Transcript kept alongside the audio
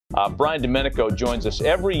Brian Domenico joins us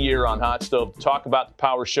every year on Hot Stove to talk about the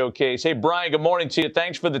Power Showcase. Hey, Brian, good morning to you.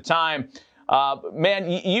 Thanks for the time. Man,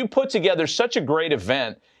 you put together such a great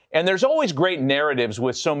event, and there's always great narratives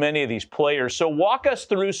with so many of these players. So walk us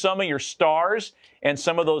through some of your stars and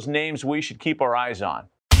some of those names we should keep our eyes on.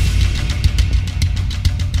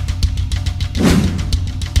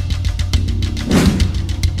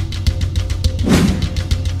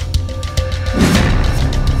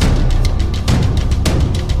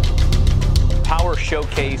 Power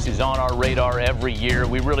Showcase is on our radar every year.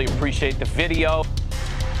 We really appreciate the video.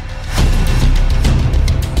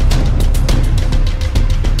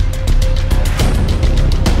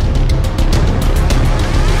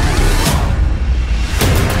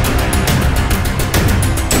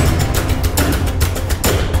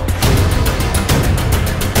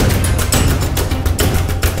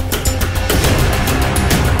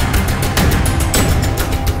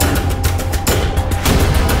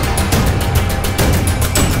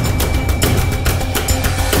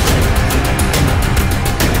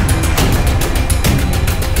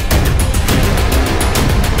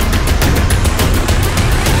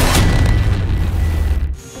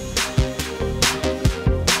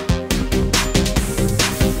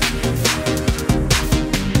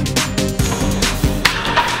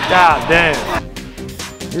 God damn.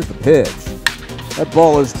 Here's the pitch. That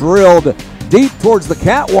ball is drilled deep towards the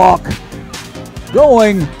catwalk.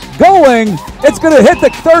 Going. It's going to hit the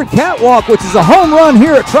third catwalk, which is a home run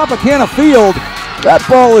here at Tropicana Field. That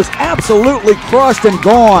ball is absolutely crushed and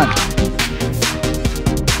gone.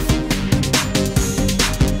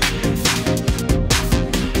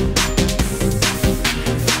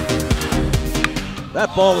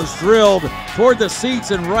 That ball is drilled toward the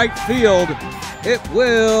seats in right field. It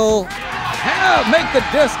will make the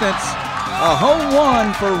distance. A home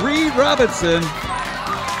run for Reed Robinson.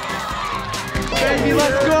 Baby,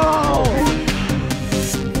 let's go!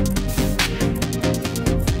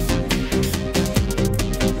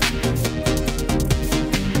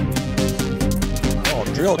 Oh,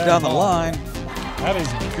 drilled down the line. That is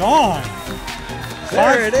gone.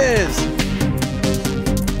 There it is.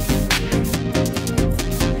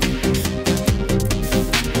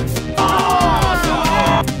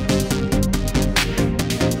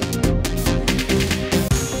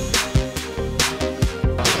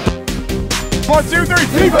 One, two, three,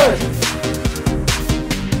 keepers!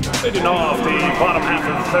 Leading off the bottom half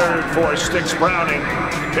of the third for Sticks Browning,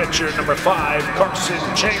 pitcher number 5,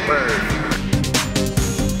 Carson Chambers.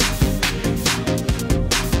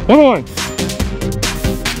 Come on!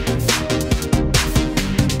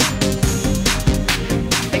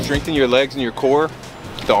 Strengthen your legs and your core.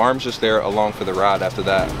 The arm's just there along for the ride after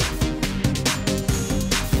that.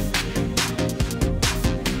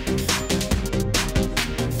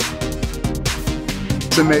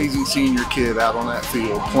 It's amazing seeing your kid out on that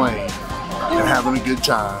field playing and having a good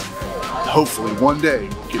time. Hopefully one day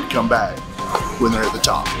we'll get to come back when they're at the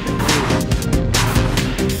top.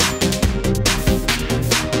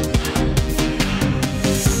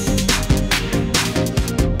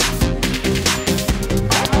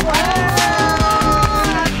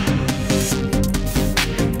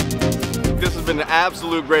 An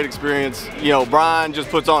absolute great experience. You know, Brian just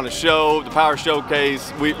puts on a show, the Power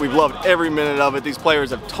Showcase. We've loved every minute of it. These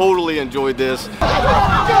players have totally enjoyed this.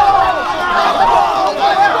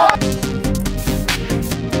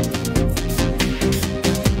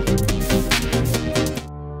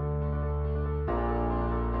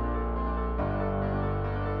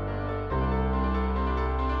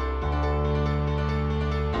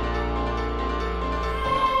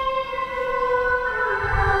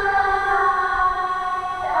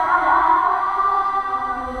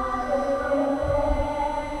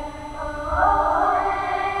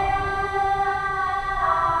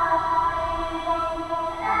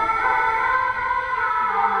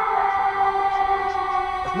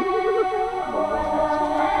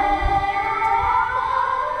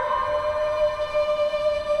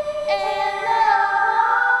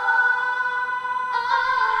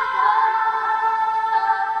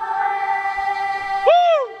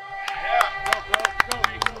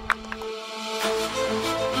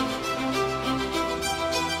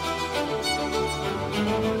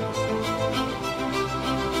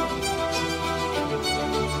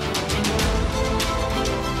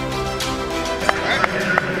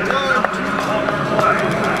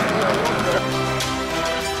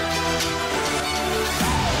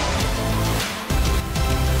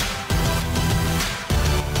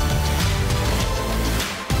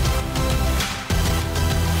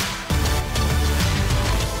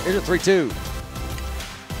 Here's a 3-2.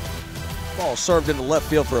 Ball served into left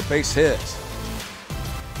field for a base hit.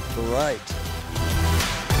 for Wright.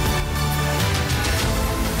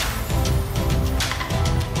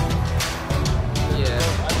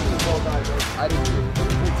 I didn't do it.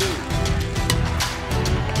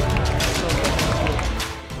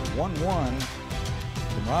 1-1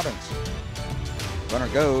 from Robbins. Runner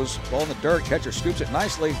goes, ball in the dirt, catcher scoops it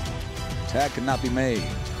nicely. Tag cannot be made.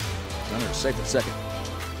 Runner is safe at second.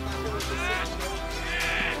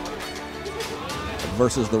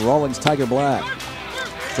 Versus the Rawlings Tiger Black.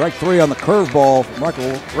 Strike 3 on the curveball from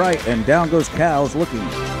Michael Wright, and down goes Cows looking.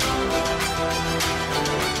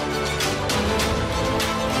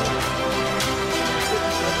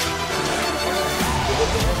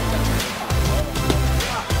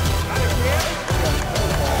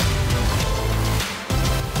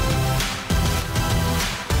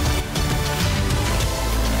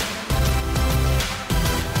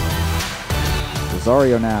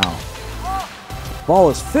 Rosario now.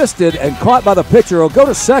 Ball is fisted and caught by the pitcher. He'll go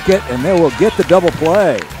to second, and they will get the double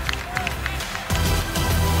play.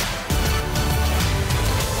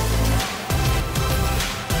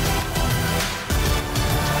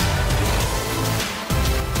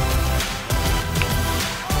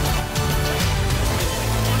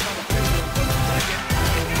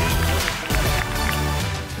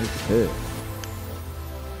 Here's the pitch.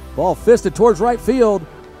 Ball fisted towards right field.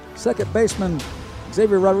 Second baseman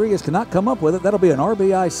Xavier Rodriguez cannot come up with it. That'll be an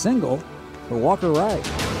RBI single for Walker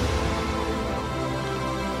Wright.